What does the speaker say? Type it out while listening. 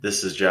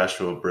This is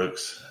Joshua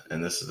Brooks,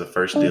 and this is the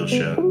First Deal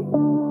Show.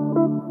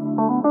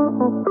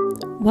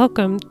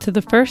 Welcome to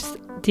the First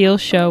Deal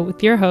Show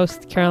with your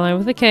host, Caroline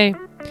with a K.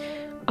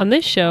 On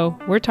this show,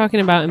 we're talking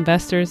about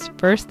investors'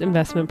 first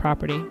investment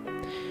property.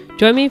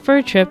 Join me for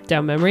a trip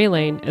down memory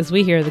lane as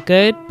we hear the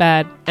good,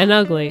 bad, and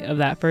ugly of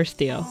that first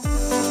deal.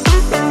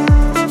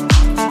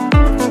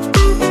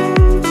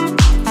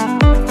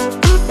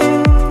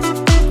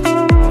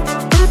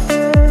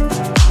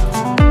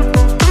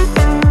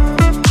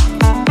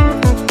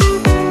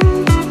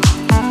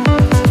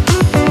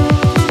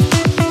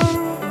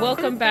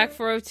 Welcome back,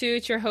 402.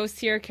 It's your host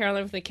here,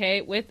 Caroline with a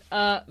K, with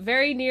a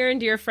very near and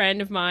dear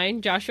friend of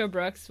mine, Joshua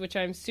Brooks, which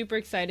I'm super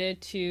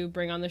excited to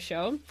bring on the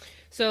show.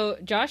 So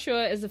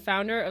Joshua is the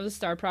founder of the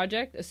STAR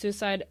Project, a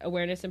suicide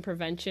awareness and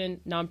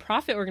prevention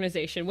nonprofit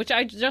organization, which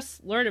I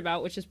just learned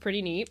about, which is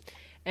pretty neat.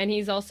 And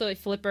he's also a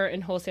flipper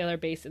and wholesaler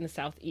based in the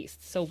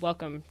Southeast. So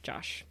welcome,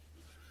 Josh.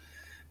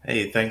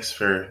 Hey, thanks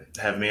for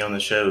having me on the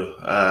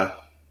show.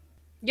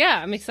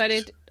 Yeah, I'm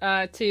excited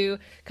to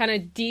kind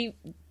of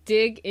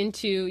dig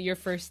into your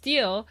first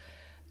deal.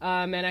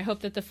 And I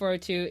hope that the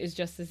 402 is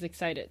just as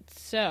excited.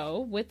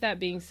 So with that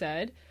being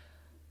said,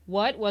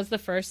 what was the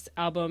first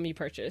album you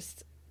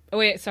purchased? Oh,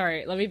 wait,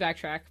 sorry. Let me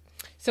backtrack.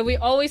 So we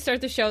always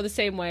start the show the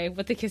same way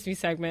with the Kiss Me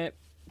segment.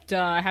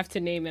 Duh, I have to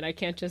name it. I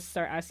can't just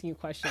start asking you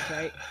questions,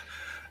 right?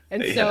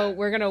 And so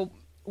we're going to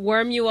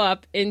warm you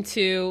up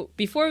into,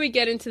 before we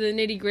get into the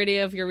nitty gritty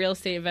of your real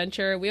estate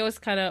venture, we always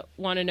kind of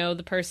want to know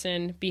the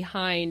person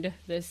behind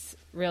this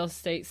real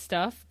estate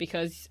stuff,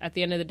 because at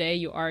the end of the day,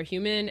 you are a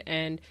human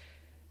and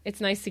it's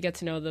nice to get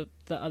to know the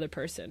other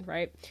person,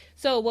 right?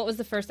 So what was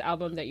the first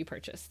album that you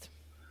purchased?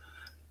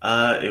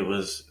 It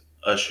was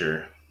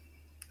Usher.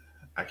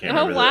 I can't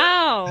remember. Oh,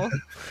 wow.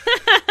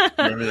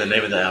 Remember the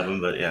name of the album,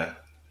 but yeah,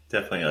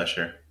 definitely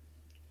Usher.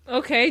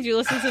 Okay, did you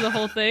listen to the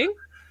whole thing?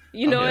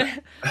 You know, yeah.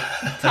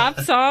 Top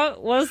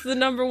song was the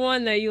number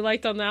one that you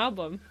liked on the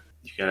album.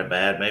 You Got It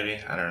Bad, maybe?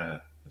 I don't know.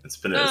 It's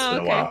been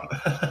a while.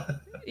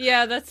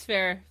 Yeah, that's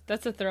fair.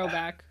 That's a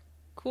throwback.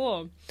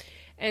 Cool.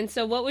 And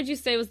so what would you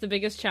say was the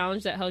biggest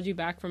challenge that held you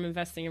back from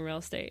investing in real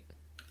estate?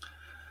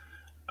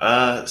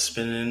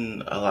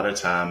 Spending a lot of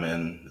time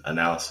in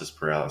analysis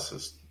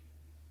paralysis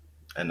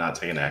and not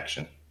taking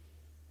action.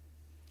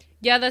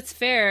 Yeah, that's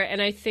fair.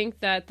 And I think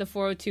that the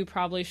 402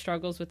 probably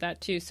struggles with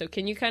that too. So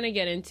can you kind of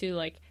get into,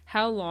 like,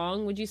 how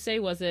long would you say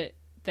was it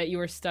that you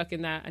were stuck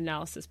in that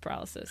analysis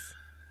paralysis?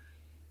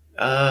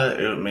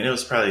 It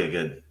was probably a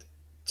good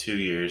 2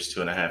 years,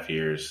 2.5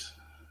 years.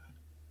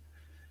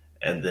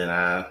 And then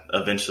I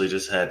eventually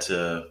just had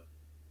to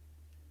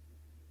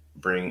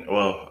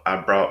I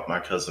brought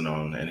my cousin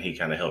on and he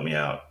kind of helped me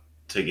out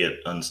to get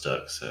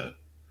unstuck. So.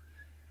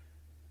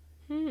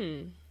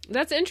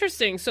 That's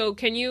interesting. So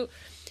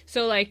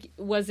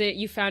was it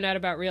you found out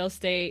about real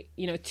estate,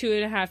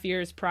 2.5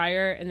 years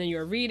prior, and then you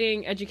were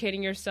reading,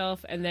 educating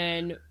yourself, and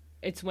then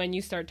it's when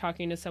you start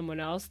talking to someone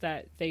else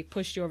that they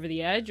pushed you over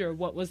the edge, or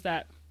what was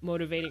that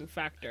motivating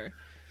factor?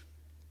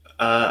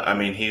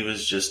 He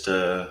was just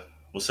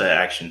we'll say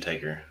action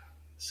taker.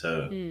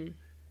 So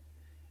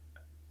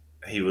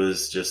he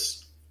was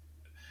just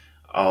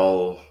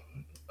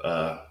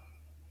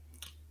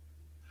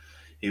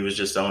he was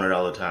just on it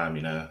all the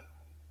time,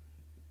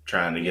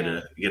 trying to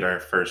get our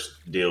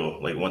first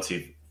deal. Like once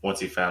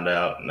he found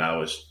out, and I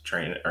was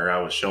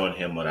showing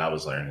him what I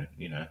was learning,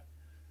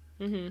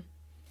 Mm-hmm.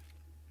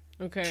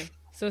 Okay.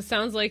 So it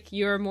sounds like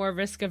you're more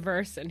risk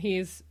averse and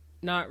he's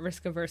not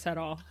risk averse at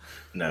all.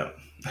 No.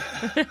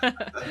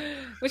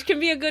 Which can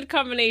be a good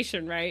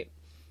combination, right?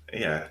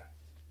 Yeah.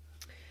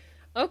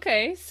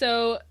 Okay.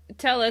 So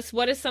tell us,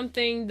 what is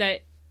something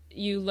that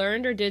you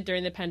learned or did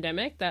during the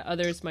pandemic that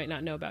others might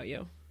not know about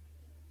you?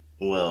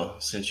 Well,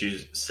 since you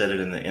said it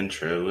in the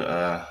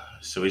intro,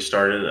 so we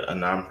started a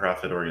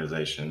nonprofit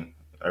organization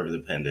over the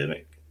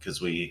pandemic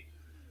because we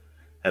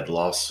had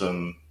lost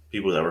some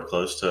people that were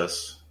close to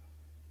us,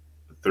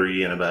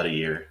 3 in about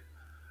a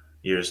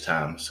year's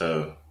time.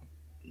 So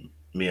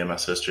me and my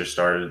sister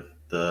started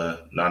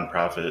the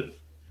nonprofit,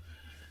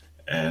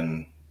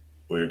 and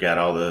we got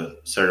all the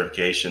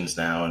certifications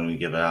now, and we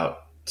give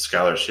out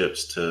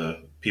scholarships to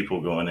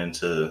people going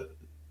into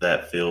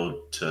that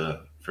field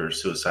for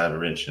suicide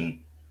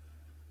prevention.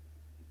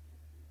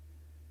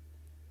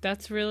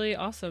 That's really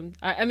awesome.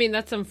 I mean,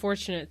 that's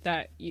unfortunate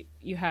that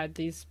you had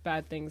these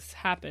bad things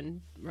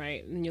happen,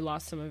 right? And you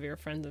lost some of your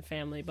friends and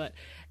family, but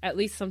at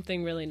least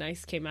something really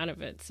nice came out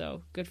of it.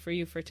 So good for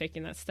you for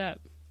taking that step.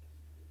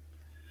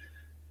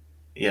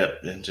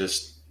 Yep. And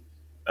just,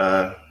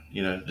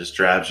 just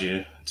drives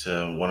you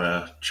to want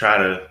to try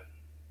to,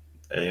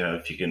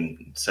 if you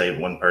can save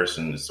one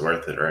person, it's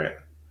worth it, right?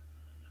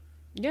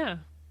 Yeah,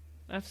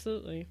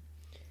 absolutely.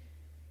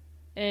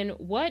 And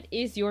what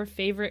is your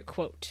favorite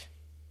quote?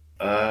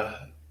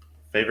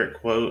 Favorite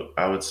quote,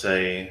 I would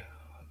say,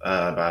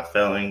 by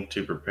failing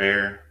to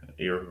prepare,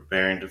 you're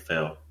preparing to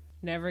fail.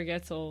 Never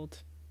gets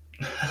old.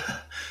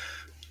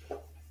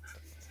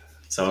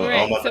 So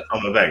on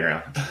my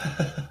background.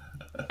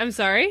 I'm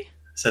sorry?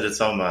 Said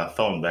it's on my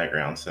phone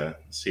background, so I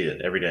see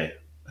it every day.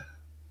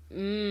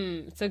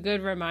 It's a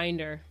good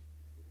reminder.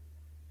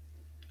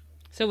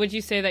 So would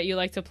you say that you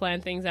like to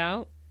plan things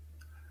out?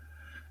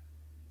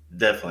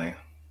 Definitely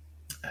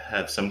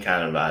have some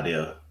kind of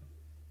idea.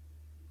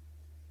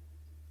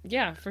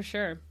 Yeah, for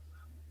sure.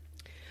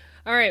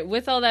 All right,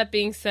 with all that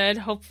being said,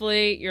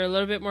 hopefully you're a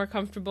little bit more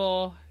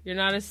comfortable, you're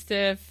not as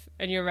stiff,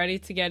 and you're ready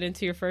to get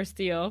into your first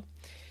deal.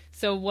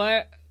 So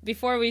what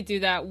before we do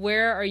that,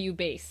 where are you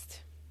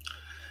based?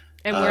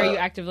 And where are Uh, you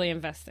actively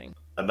investing?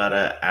 about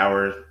an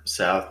hour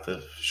south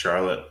of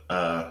Charlotte,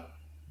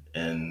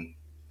 in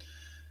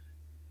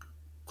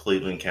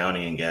Cleveland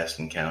County and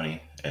Gaston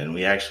County, and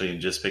we actually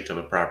just picked up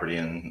a property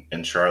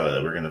in Charlotte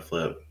that we're going to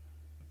flip.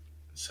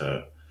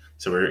 So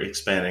so we're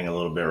expanding a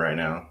little bit right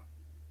now.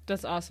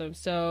 That's awesome.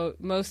 So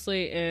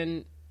mostly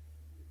in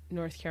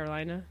North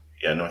Carolina.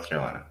 Yeah, North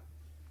Carolina.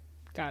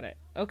 Got it.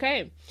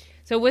 Okay.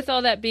 So with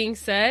all that being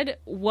said,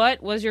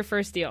 what was your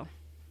first deal?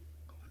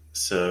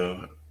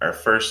 So our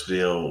first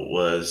deal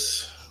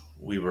was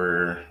we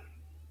were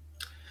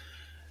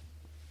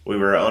we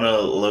were on a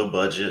low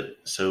budget,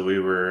 so we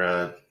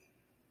were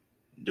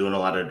doing a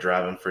lot of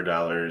driving for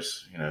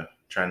dollars,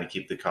 trying to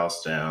keep the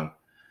costs down.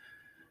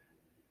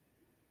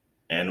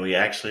 And we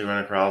actually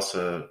run across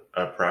a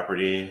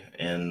property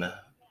in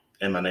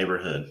my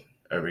neighborhood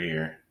over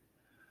here,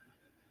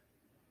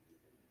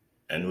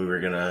 and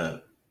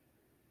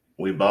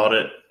we bought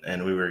it,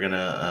 and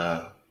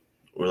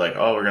we're like,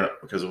 oh, we're gonna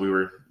because we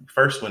were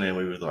first went in,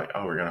 we were like,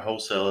 oh, we're gonna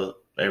wholesale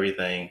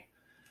everything,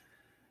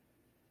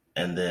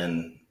 and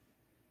then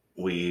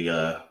we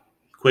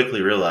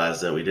quickly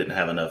realized that we didn't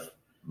have enough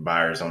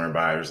buyers on our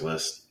buyers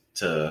list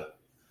to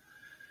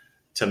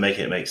make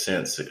it make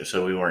sense.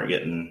 So we weren't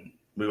going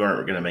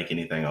to make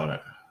anything on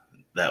it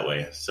that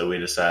way. So we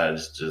decided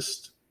to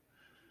just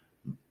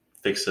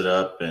fix it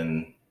up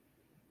and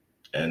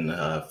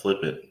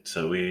flip it.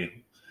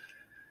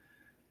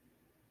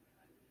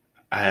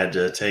 I had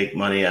to take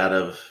money out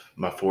of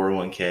my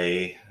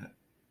 401k,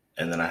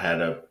 and then I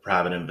had a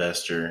private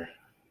investor.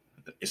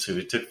 So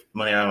we took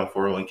money out of my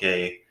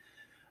 401k.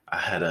 I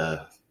had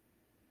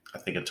I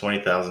think a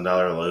 $20,000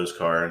 Lowe's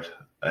card,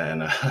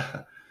 and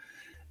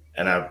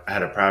and I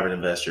had a private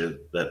investor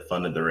that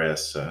funded the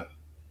rest. So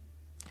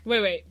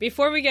Wait.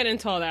 Before we get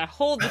into all that,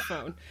 hold the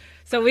phone.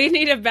 So we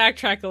need to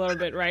backtrack a little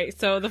bit, right?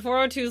 So the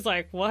 402 is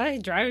like,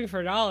 what? Driving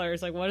for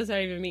dollars? Like, what does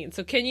that even mean?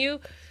 So can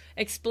you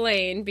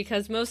explain?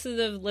 Because most of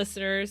the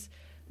listeners,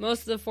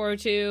 most of the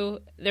 402,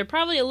 they're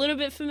probably a little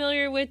bit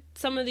familiar with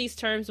some of these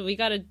terms, but we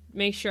got to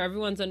make sure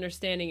everyone's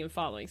understanding and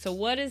following. So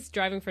what does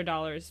driving for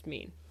dollars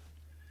mean?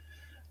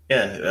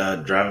 yeah,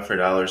 driving for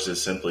dollars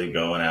is simply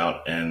going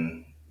out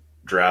and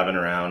driving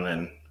around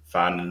and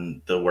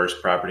finding the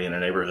worst property in a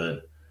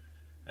neighborhood,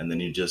 and then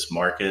you just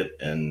mark it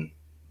and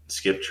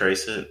skip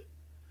trace it,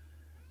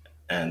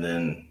 and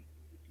then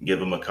give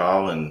them a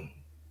call and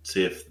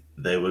see if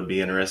they would be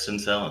interested in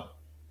selling.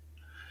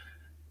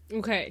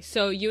 Okay,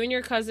 so you and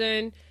your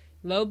cousin,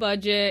 low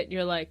budget,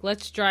 you're like,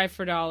 let's drive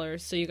for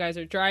dollars. So you guys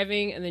are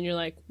driving, and then you're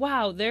like,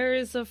 wow, there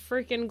is a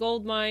freaking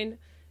gold mine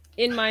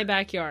in my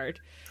backyard.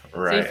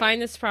 So you Right.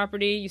 find this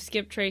property, you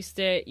skip traced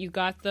it, you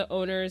got the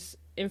owner's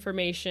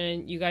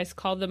information, you guys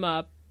called them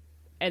up,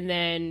 and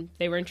then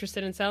they were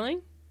interested in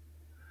selling?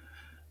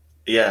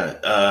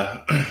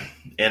 Yeah.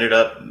 Ended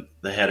up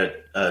they had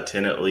a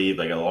tenant leave,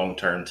 like a long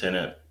term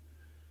tenant.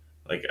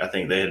 Like I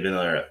think they had been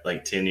there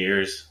like 10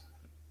 years,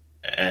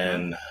 Wow.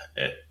 and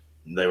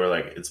they were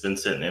like, it's been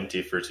sitting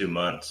empty for 2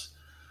 months,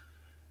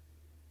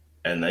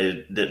 and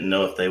they didn't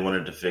know if they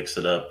wanted to fix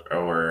it up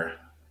or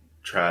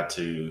try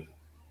to,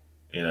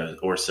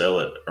 or sell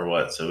it or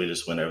what. So we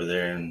just went over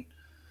there and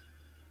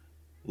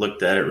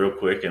looked at it real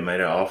quick and made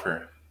an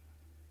offer.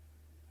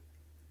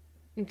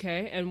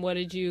 Okay, and what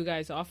did you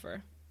guys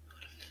offer?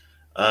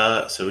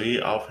 So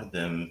we offered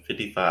them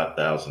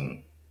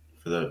 55,000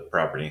 for the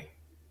property.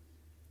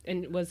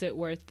 And was it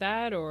worth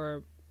that,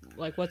 or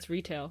like what's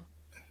retail?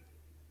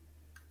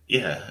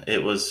 Yeah,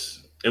 it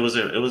was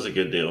a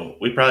good deal.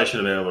 We probably should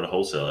have been able to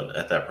wholesale it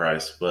at that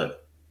price,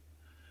 but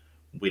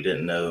we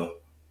didn't know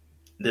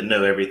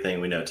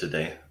everything we know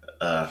today.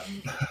 Uh,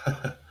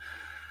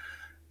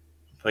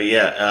 but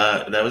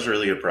yeah, that was a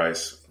really good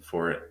price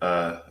for it.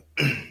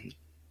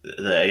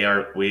 The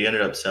AR we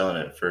ended up selling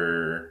it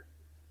for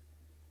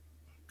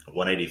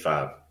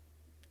 185.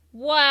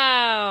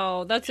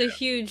 Wow, that's a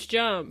huge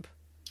jump.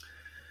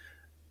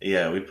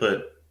 Yeah, we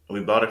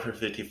bought it for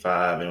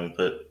 55 and we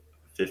put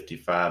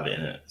 55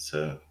 in it.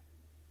 So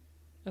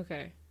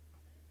Okay.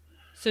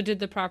 So did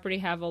the property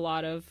have a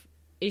lot of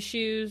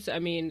issues? I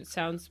mean, it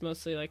sounds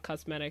mostly like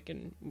cosmetic,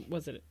 and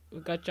was it a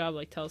gut job?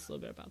 Like, tell us a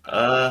little bit about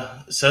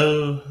that.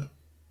 so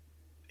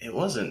it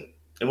wasn't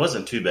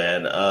too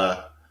bad.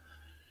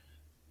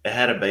 It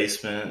had a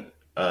basement,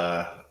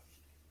 but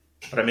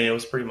I mean it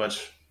was pretty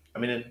much,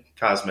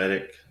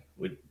 cosmetic.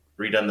 We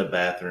redone the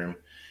bathroom.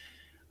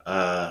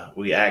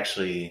 We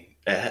actually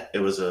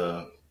it was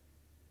a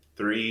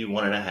three,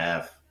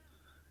 1.5,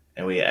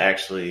 and we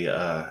actually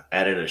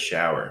added a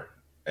shower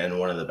in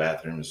one of the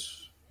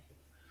bathrooms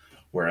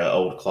where an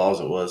old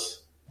closet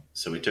was.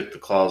 So we took the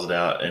closet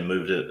out and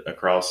moved it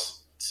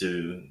across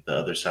to the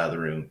other side of the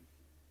room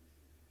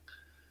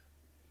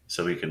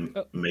so we could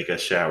Oh, make a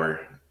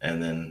shower.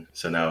 And then,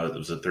 so now it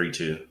was a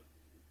 3-2.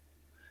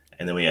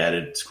 And then we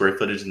added square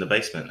footage in the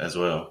basement as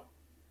well.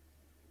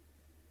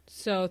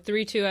 so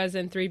 3-2 as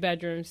in 3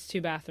 bedrooms,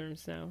 2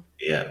 bathrooms now.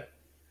 Yeah.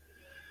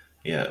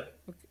 Yeah.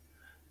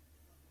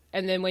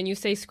 And then when you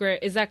say square,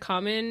 is that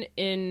common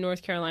in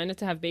North Carolina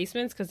to have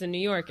basements? Because in New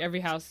York, every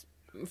house,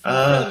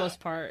 for the Uh, most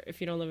part, if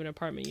you don't live in an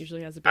apartment,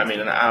 usually has a I mean,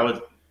 basement.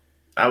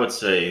 I would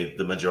say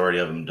the majority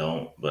of them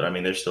don't, but I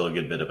mean, there's still a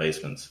good bit of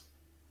basements.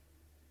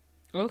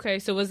 Okay,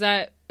 so was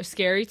that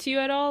scary to you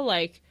at all?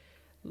 Like,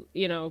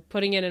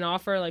 putting in an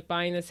offer, like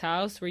buying this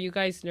house? Were you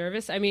guys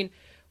nervous? I mean,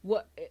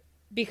 what?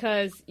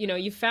 Because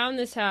you found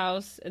this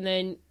house, and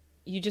then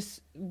you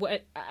just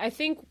what I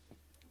think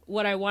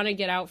what I want to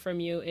get out from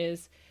you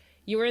is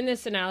you were in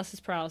this analysis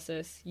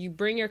paralysis. You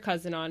bring your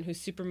cousin on who's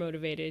super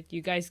motivated.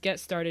 You guys get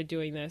started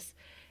doing this.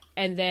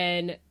 And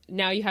then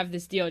now you have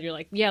this deal and you're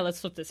like, yeah,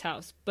 let's flip this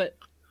house. But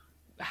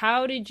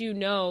how did you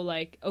know,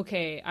 like,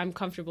 okay, I'm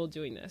comfortable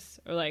doing this?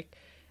 Or like,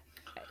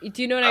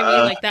 do you know what I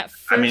mean? Uh, Like that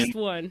I mean, first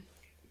one.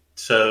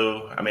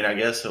 I mean, I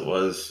guess it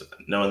was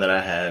knowing that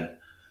I had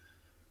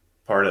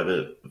part of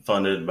it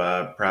funded by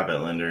a private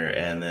lender,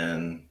 and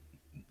then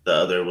the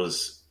other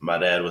was my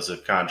dad was a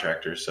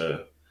contractor,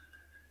 so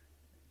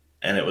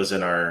and it was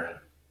in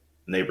our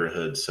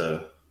neighborhood,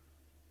 So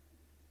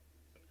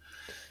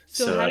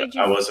how did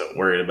you I wasn't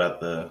worried about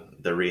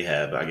the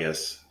rehab, I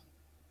guess,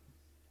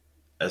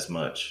 as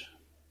much.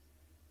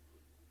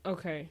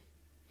 okay.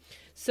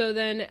 So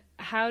then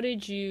how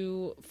did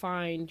you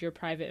find your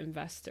private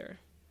investor?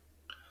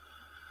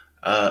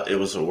 It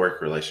was a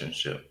work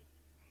relationship.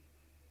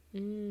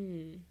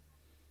 Mm,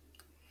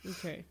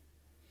 okay.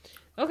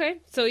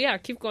 Okay. So yeah,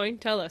 keep going.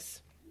 Tell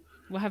us.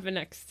 What happened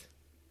next?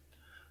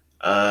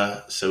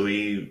 So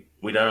we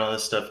done all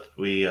this stuff.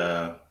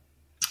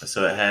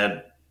 So it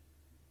had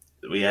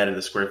we added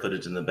the square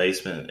footage in the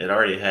basement. It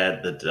already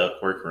had the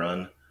ductwork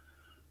run.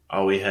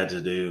 All we had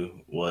to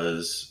do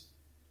was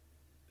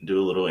do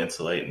a little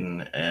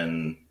insulating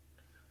and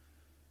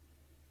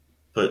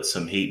put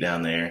some heat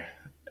down there,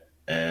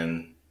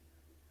 and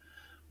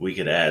we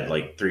could add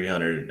like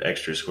 300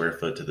 extra square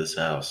foot to this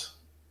house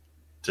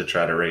to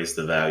try to raise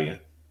the value.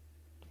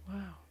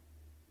 Wow.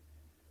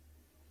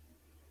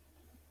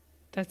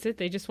 That's it.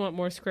 They just want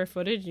more square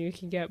footage and you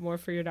can get more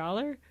for your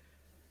dollar?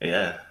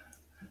 Yeah.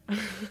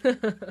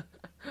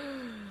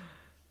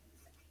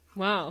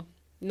 Wow.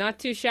 Not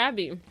too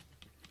shabby.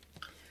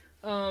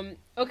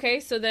 Okay,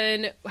 so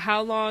then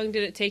how long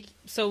did it take?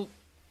 So,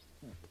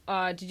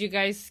 did you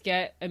guys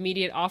get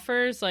immediate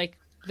offers? Like,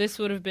 this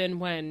would have been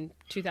when?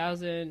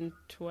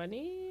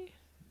 2020?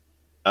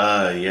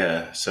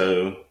 Yeah.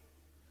 So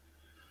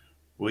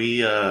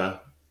we, yeah,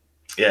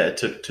 it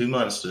took 2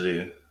 months to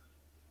do.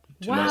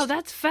 Two Wow, months.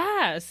 that's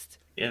fast.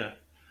 Yeah.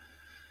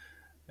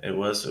 It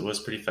was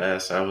pretty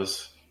fast. I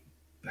was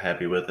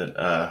happy with it.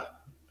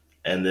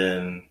 And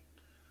then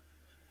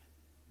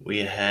we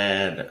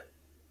had,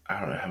 I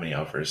don't know how many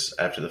offers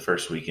after the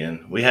first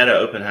weekend. We had an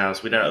open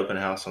house. We did an open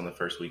house on the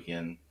first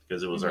weekend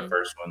because it was our Hmm.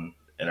 first one.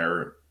 And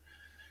our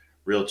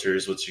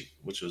realtors,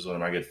 which was one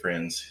of my good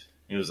friends,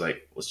 he was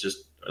like,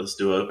 let's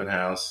do an open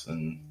house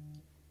and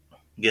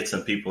get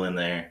some people in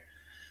there.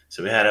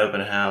 So we had an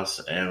open house,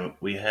 and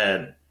we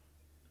had,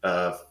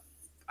 uh,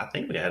 I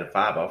think we had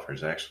 5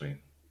 offers actually.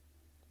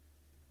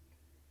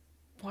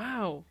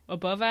 Wow.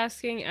 Above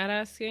asking, at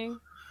asking?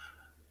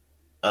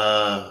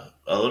 A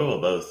little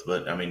of both,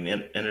 but I mean,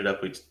 it ended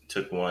up we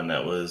took one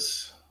that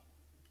was,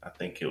 I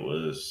think it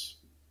was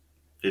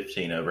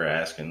 15 over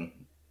asking.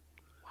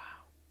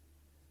 Wow.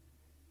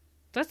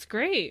 That's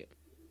great.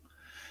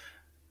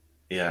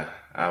 Yeah,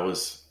 I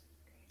was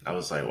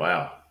like,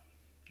 wow.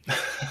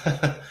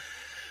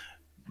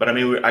 But I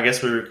mean, I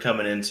guess we were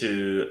coming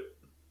into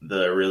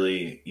the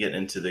really getting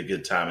into the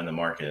good time in the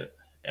market,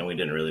 and we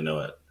didn't really know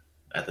it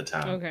at the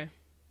time. Okay.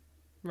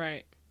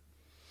 Right.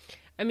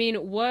 I mean,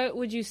 what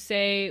would you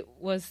say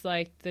was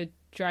like the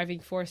driving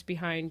force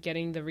behind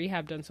getting the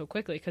rehab done so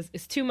quickly? Because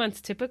is 2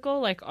 months typical?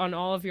 Like on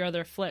all of your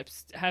other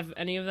flips, have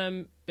any of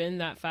them been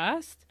that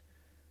fast?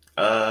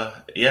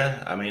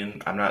 Yeah, I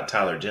mean, I'm not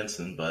Tyler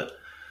Jensen,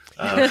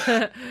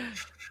 uh,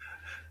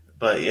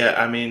 but yeah,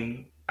 I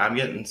mean, I'm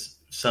getting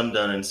some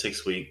done in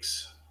 6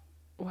 weeks.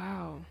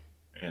 Wow.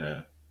 You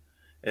know,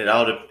 it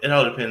all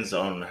depends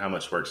on how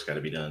much work's got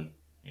to be done.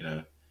 You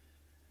know,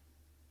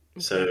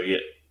 so Okay. yeah,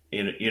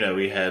 you know,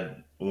 we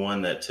had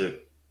one that took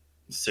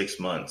 6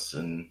 months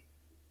and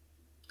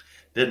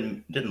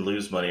didn't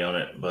lose money on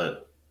it,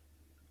 but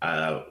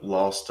I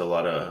lost a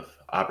lot of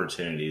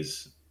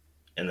opportunities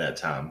in that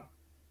time.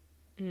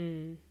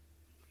 Mm.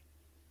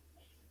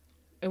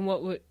 And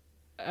what would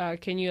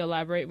can you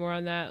elaborate more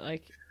on that?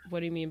 Like, what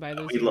do you mean by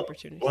We losing lo-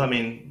 well, opportunities? I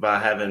mean, by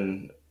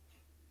having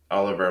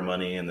all of our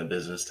money in the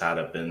business tied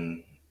up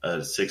in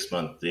a 6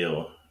 month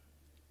deal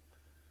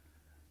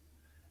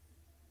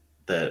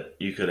that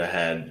you could have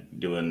had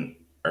doing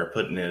or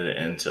putting it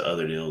into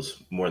other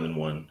deals more than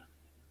one.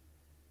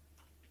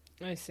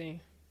 I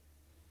see.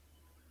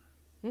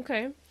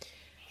 Okay.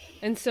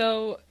 And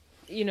so,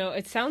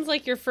 it sounds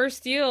like your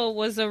first deal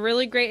was a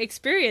really great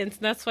experience,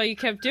 and that's why you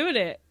kept doing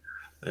it.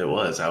 It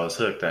was. I was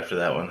hooked after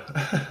that one.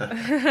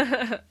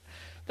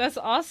 That's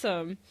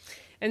awesome.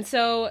 And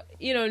so,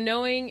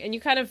 knowing, and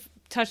you kind of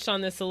touched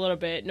on this a little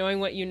bit, knowing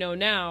what you know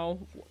now,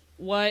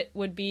 what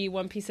would be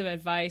one piece of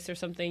advice or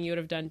something you would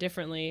have done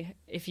differently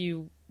if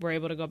you were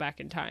able to go back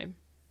in time?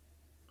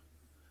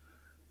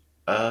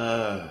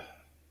 uh,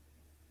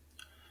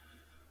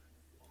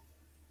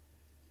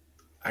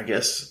 I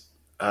guess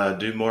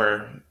do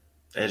more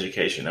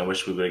education. I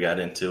wish we would have got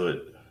into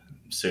it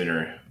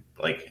sooner.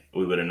 Like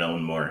we would have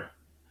known more.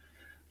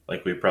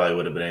 Like we probably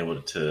would have been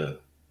able to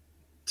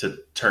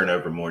turn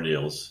over more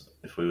deals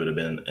if we would have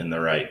been in the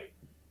right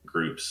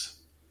groups.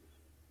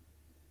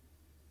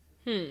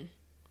 Hmm.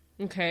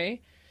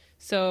 Okay.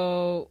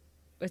 So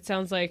it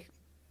sounds like,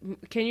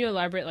 can you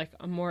elaborate like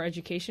on more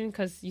education?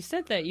 Because you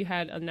said that you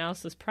had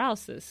analysis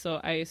paralysis.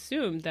 So I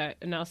assume that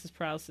analysis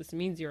paralysis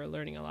means you're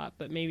learning a lot,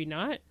 but maybe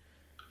not.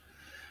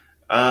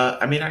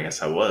 I mean, I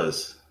guess I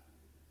was,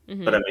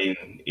 but Mm-hmm. I mean,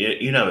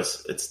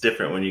 it's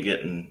different when you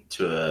get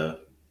into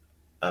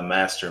a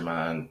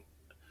mastermind,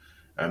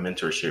 a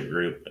mentorship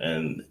group,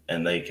 and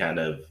they kind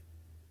of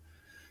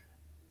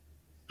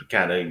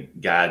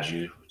guide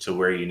you to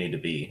where you need to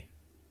be,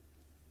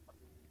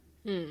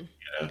 Hmm.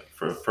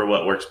 for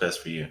what works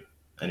best for you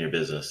and your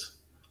business.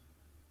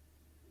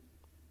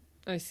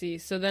 I see.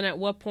 So then at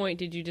what point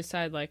did you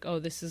decide like, oh,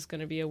 this is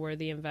going to be a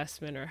worthy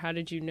investment, or how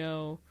did you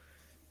know,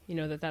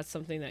 that that's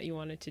something that you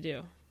wanted to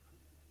do?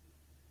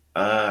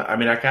 I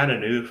mean, I kind of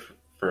knew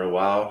for a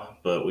while,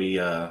 but we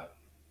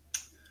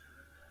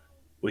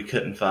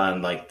couldn't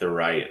find like the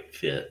right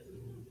fit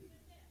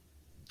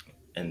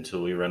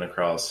until we run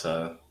across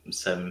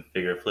seven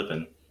figure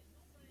flipping.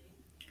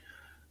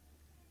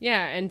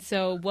 Yeah, and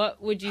so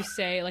what would you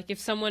say like if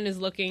someone is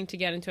looking to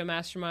get into a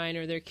mastermind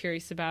or they're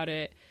curious about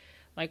it,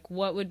 like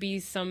what would be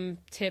some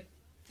tip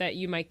that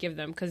you might give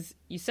them? Cuz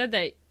you said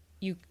that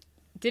you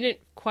didn't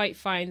quite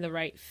find the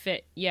right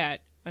fit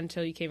yet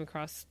until you came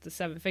across the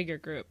seven-figure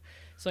group.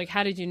 So like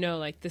how did you know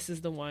like this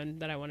is the one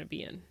that I want to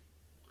be in?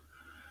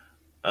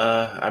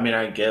 I mean,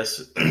 I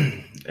guess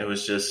it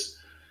was just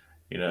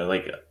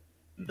like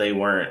they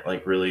weren't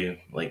like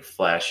really like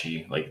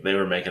flashy. Like they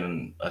were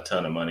making a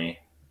ton of money,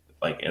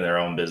 like in their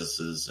own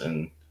businesses,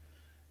 and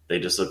they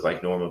just looked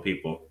like normal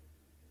people.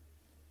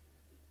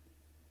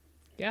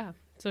 Yeah,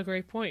 it's a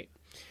great point.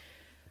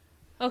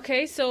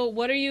 Okay, so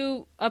what are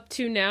you up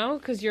to now?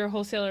 Because you're a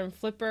wholesaler and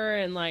flipper,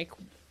 and like,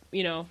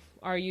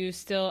 are you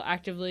still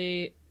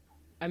actively?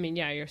 I mean,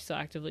 yeah, you're still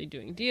actively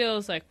doing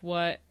deals. Like,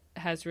 what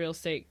has real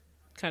estate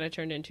kind of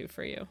turned into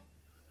for you?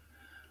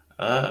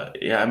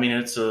 Yeah, I mean,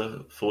 it's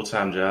a full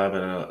time job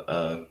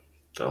and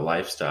a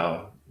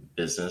lifestyle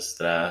business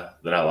that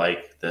I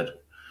like.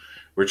 That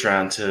we're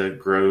trying to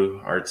grow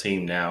our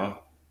team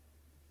now,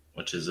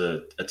 which is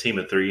a team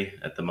of three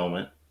at the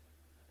moment.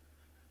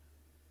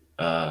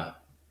 Uh,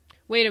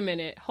 Wait a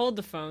minute, hold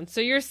the phone. So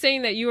you're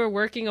saying that you were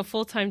working a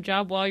full time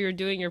job while you're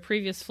doing your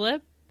previous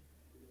flip?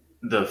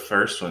 the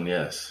first one,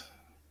 yes.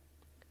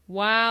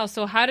 Wow.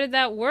 So how did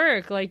that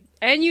work? Like,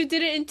 and you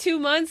did it in 2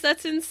 months?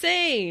 That's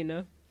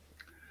insane.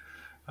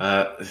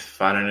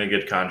 Finding a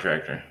good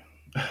contractor.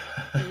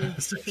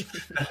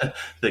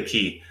 The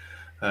key.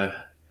 Uh,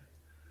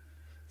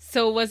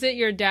 So was it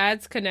your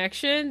dad's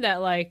connection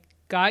that like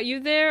got you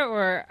there,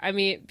 or I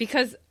mean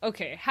because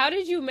okay, how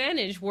did you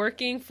manage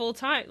working full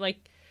time?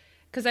 Like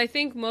cuz I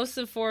think most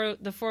of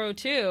the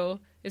 402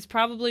 is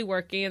probably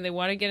working and they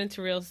want to get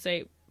into real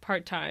estate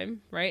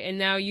part-time, right? And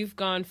now you've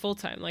gone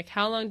full-time. Like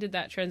how long did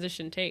that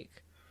transition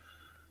take?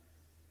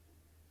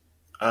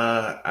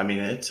 I mean,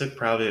 it took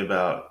probably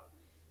about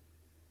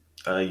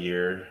a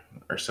year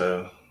or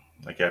so.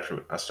 Like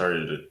after I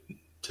started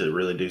to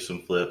really do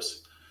some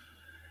flips,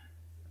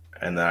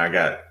 and then I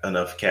got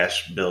enough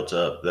cash built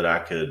up that I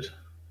could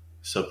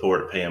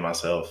support paying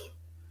myself.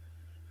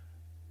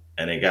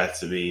 And it got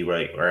to be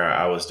right where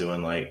I was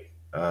doing like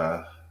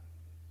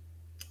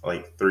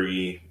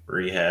three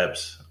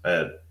rehabs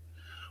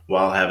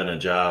while having a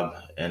job,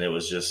 and it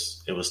was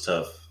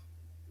tough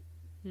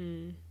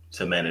Hmm.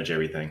 to manage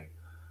everything.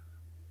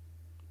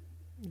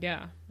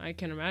 Yeah, I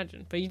can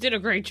imagine. But you did a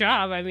great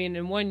job. I mean,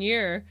 in 1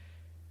 year,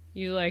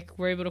 you like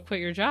were able to quit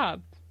your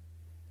job.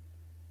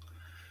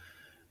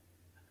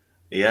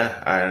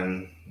 Yeah,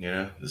 and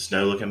there's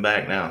no looking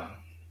back now.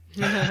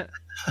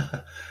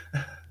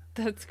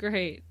 That's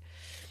great.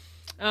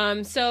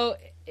 So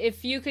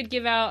if you could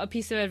give out a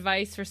piece of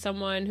advice for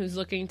someone who's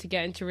looking to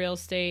get into real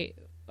estate,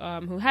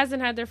 who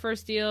hasn't had their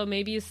first deal,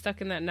 maybe is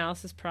stuck in that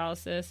analysis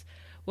paralysis,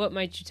 what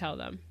might you tell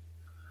them?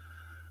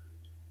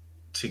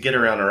 To get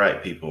around the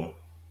right people,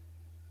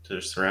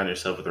 to surround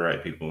yourself with the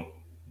right people,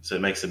 so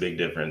it makes a big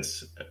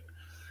difference.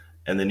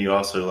 And then you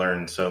also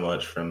learn so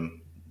much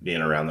from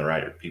being around the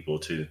right people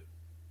too.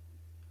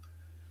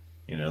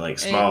 Like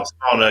And small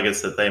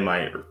nuggets that they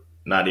might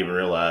not even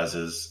realize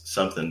is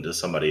something to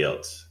somebody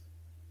else.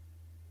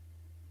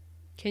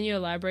 Can you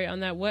elaborate on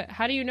that?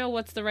 How do you know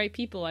what's the right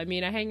people? I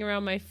mean, I hang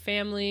around my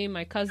family,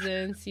 my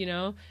cousins,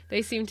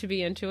 they seem to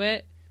be into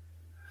it.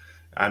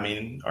 I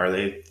mean, are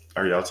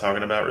y'all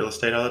talking about real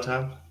estate all the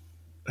time?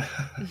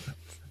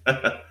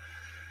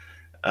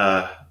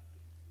 uh,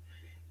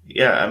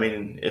 yeah, I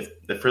mean,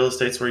 if real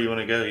estate's where you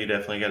want to go, you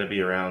definitely got to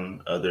be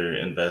around other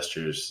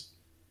investors.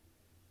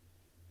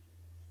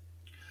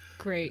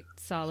 Great,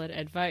 solid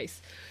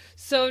advice.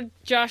 So,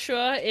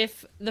 Joshua,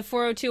 if the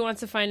 402 wants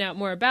to find out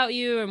more about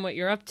you and what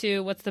you're up to,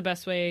 what's the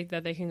best way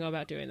that they can go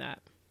about doing that?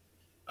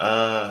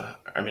 I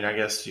mean, I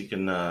guess you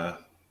can. I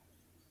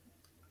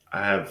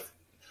have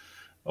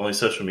only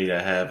social media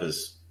I have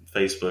is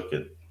Facebook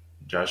at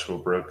Joshua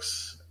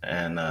Brooks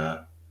and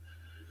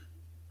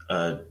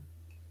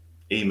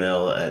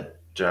email at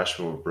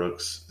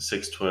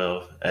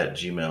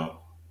joshuabrooks612@gmail.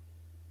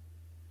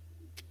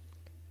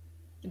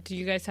 Do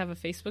you guys have a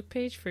Facebook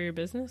page for your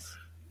business?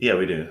 Yeah,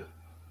 we do.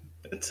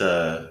 It's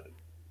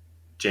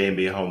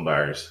J&B Home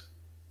Buyers.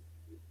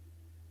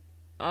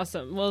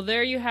 Awesome. Well,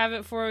 there you have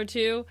it,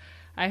 402.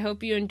 I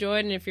hope you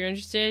enjoyed, and if you're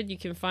interested, you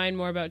can find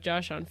more about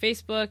Josh on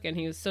Facebook, and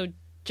he was so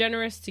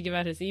generous to give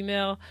out his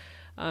email,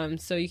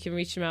 so you can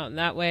reach him out in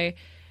that way.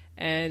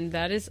 And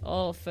that is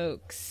all,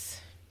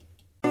 folks.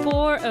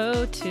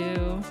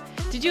 402.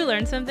 Did you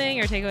learn something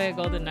or take away a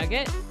golden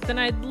nugget? Then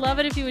I'd love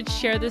it if you would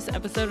share this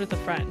episode with a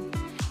friend.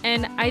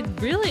 And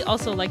I'd really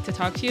also like to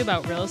talk to you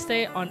about real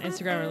estate on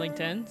Instagram or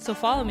LinkedIn, so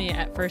follow me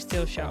at First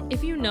Deal Show.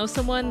 If you know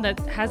someone that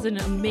has an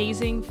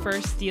amazing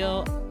first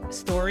deal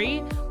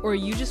story, or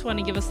you just want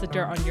to give us the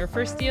dirt on your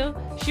first deal,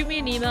 shoot me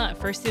an email at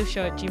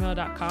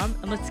firstdealshow@gmail.com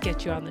and let's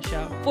get you on the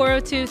show.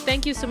 402,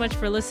 thank you so much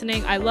for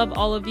listening. I love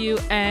all of you,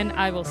 and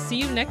I will see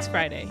you next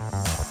Friday.